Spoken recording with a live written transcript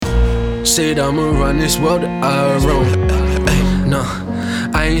Said I'ma run this world that I roam. No,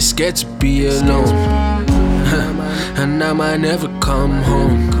 I ain't scared to be alone. And I might never come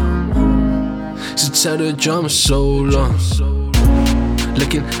home. So tell the drama so long.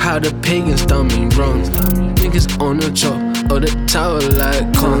 Looking how the pagans done me wrong. Niggas on the top of the tower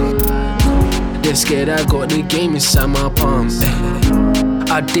like Kong. They're scared I got the game inside my palms.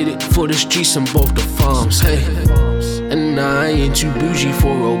 I did it for the streets and both the farms. Hey. And I ain't too bougie for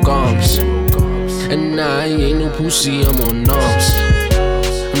organs. And I ain't no pussy, I'm on arms.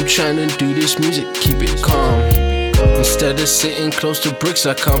 I'm tryna do this music, keep it calm. Instead of sitting close to bricks,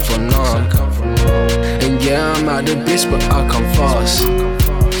 I come from Nam. And yeah, I'm out the bitch, but I come fast.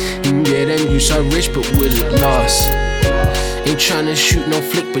 And yeah, them youths are rich, but will it last? Ain't tryna shoot no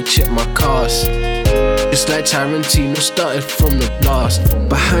flick, but check my cast. It's like Tarantino started from the blast.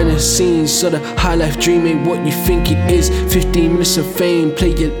 Behind the scenes of the high life dream ain't what you think it is. 15 minutes of fame,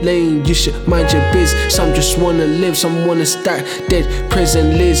 play your lane, you should mind your biz. Some just wanna live, some wanna stack dead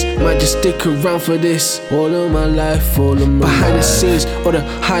present lives. Might just stick around for this. All of my life, all of my behind the scenes of the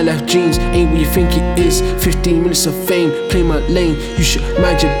high life dreams ain't what you think it is. 15 minutes of fame, play my lane, you should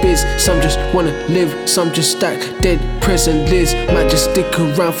mind your biz. Some just wanna live, some just stack dead present lives. Might just stick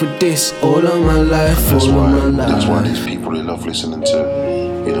around for this. All of my life, That's why these people, they love listening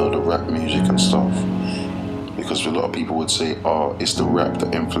to, you know, the rap music and stuff. Because a lot of people would say, oh, it's the rap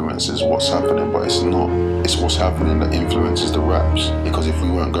that influences what's happening, but it's not. It's what's happening that influences the raps. Because if we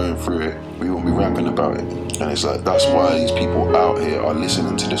weren't going through it, we wouldn't be rapping about it. And it's like, that's why these people out here are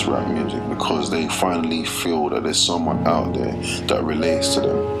listening to this rap music, because they finally feel that there's someone out there that relates to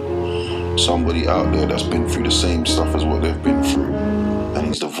them. Somebody out there that's been through the same stuff as what they've been through. And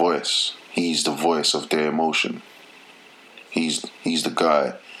he's the voice. He's the voice of their emotion. He's the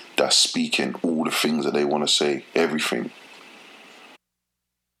guy that's speaking all the things that they want to say, everything.